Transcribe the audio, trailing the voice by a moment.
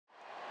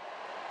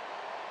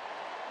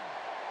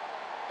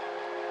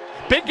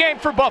Big game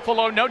for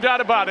Buffalo, no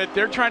doubt about it.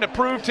 They're trying to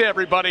prove to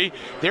everybody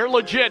they're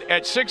legit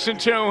at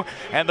 6-2,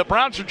 and the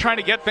Browns are trying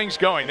to get things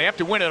going. They have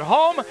to win at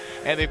home,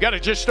 and they've got to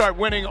just start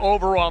winning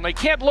overall. And they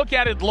can't look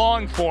at it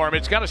long form.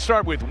 It's got to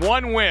start with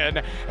one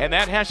win, and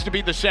that has to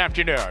be this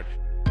afternoon.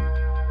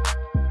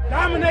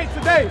 Dominate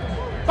today.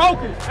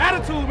 Focus,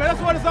 attitude, man. That's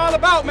what it's all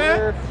about,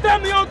 man.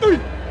 Family on three.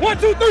 1,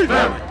 2, 3.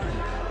 Family.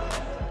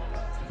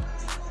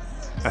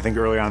 I think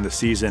early on in the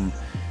season,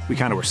 we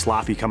kind of were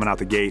sloppy coming out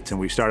the gates, and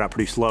we started out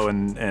pretty slow.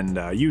 And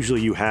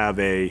usually you have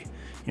a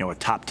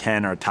top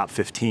 10 or a top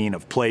 15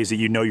 of plays that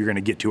you know you're going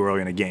to get to early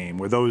in a game,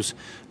 where those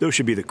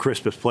should be the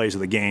crispest plays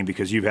of the game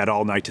because you've had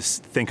all night to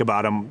think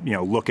about them,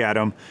 look at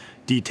them,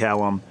 detail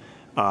them.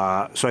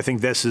 So I think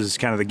this is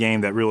kind of the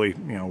game that really,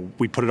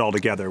 we put it all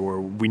together,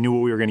 where we knew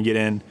what we were going to get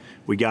in,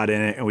 we got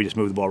in it, and we just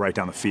moved the ball right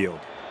down the field.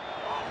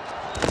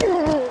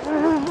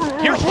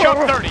 Here's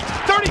Chubb 30,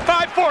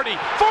 35, 40,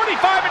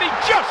 45, and he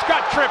just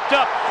got tripped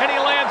up, and he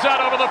lands out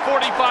over the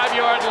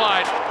 45-yard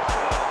line.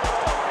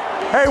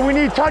 Hey, we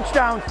need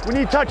touchdowns. We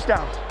need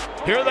touchdowns.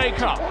 Here they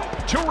come.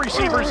 Two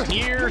receivers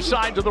near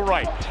side to the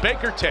right.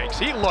 Baker takes,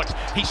 he looks,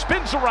 he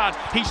spins around,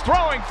 he's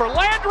throwing for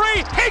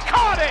Landry, he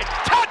caught it!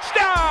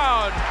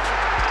 Touchdown!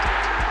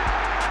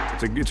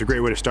 It's a great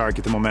way to start,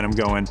 get the momentum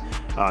going,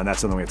 and that's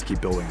something we have to keep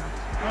building on.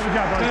 Good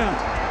job, buddy.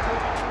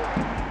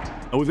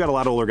 We've got a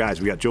lot of older guys.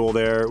 We got Joel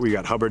there, we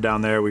got Hubbard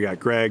down there, we got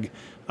Greg,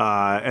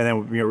 and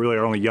then really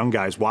our only young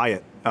guys,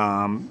 Wyatt.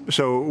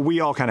 So we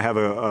all kind of have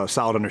a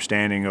solid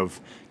understanding of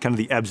kind of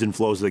the ebbs and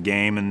flows of the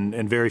game,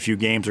 and very few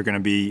games are going to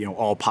be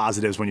all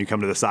positives when you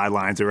come to the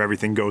sidelines or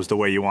everything goes the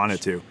way you want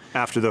it to.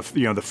 After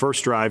the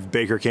first drive,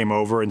 Baker came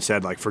over and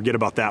said, like, forget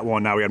about that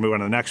one, now we got to move on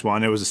to the next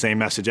one. It was the same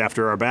message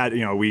after our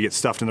we get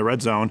stuffed in the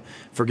red zone,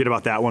 forget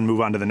about that one, move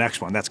on to the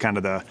next one. That's kind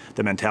of the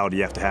mentality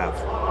you have to have.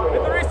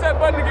 Hit the reset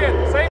button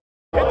again.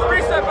 Hit the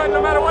reset button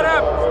no matter what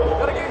happens.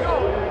 Gotta get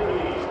going.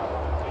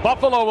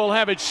 Buffalo will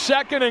have its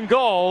 2nd and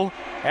goal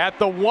at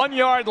the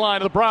 1-yard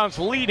line. The Browns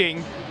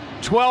leading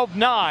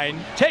 12-9.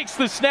 Takes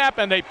the snap,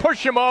 and they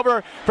push him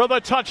over for the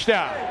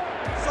touchdown.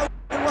 So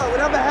what?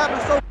 Whatever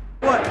happens, so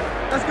what?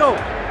 Let's go.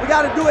 We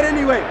got to do it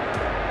anyway.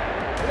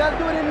 We got to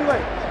do it anyway.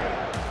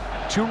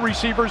 2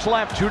 receivers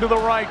left, 2 to the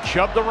right.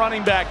 Chubb the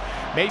running back.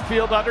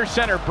 Mayfield under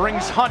center,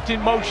 brings Hunt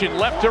in motion,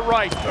 left to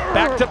right,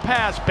 back to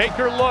pass.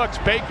 Baker looks,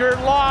 Baker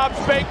lobs,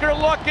 Baker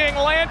looking,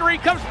 Landry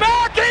comes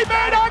back, he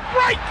made a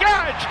great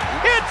catch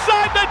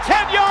inside the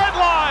 10-yard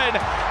line,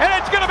 and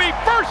it's going to be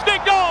 1st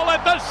and goal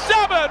at the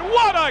 7.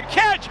 What a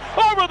catch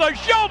over the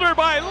shoulder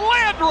by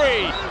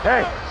Landry.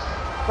 Hey,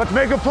 let's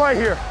make a play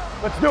here.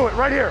 Let's do it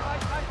right here.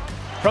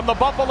 From the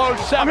Buffalo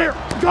 7,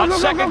 on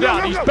 2nd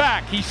down, he's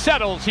back, he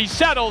settles, he's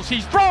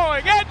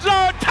throwing, end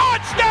zone,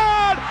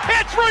 touchdown!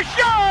 It's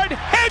Rashard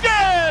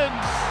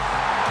Higgins!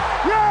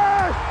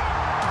 Yes!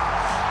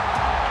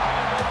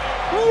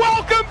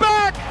 Welcome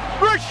back,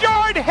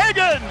 Rashard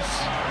Higgins!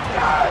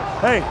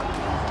 Hey,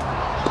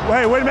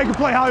 way to make a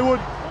play, Hollywood.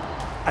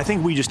 I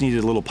think we just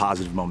needed a little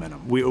positive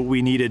momentum.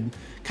 We needed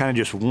kind of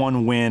just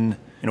one win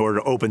in order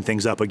to open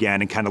things up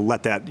again and kind of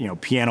let that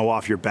piano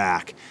off your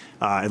back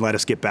and let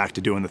us get back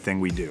to doing the thing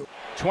we do.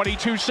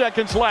 22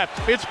 seconds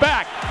left. It's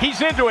back.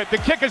 He's into it. The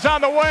kick is on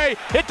the way.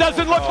 It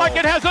doesn't look like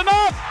it has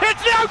enough.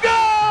 It's no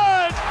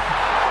good!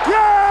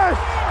 Yes!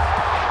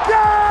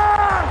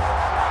 Yes!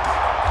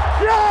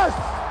 Yes!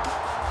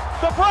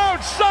 The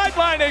Browns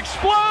sideline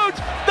explodes.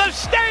 The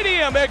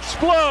stadium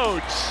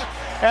explodes.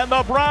 And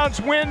the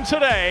Browns win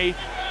today,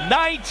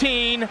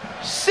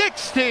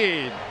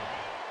 19-16.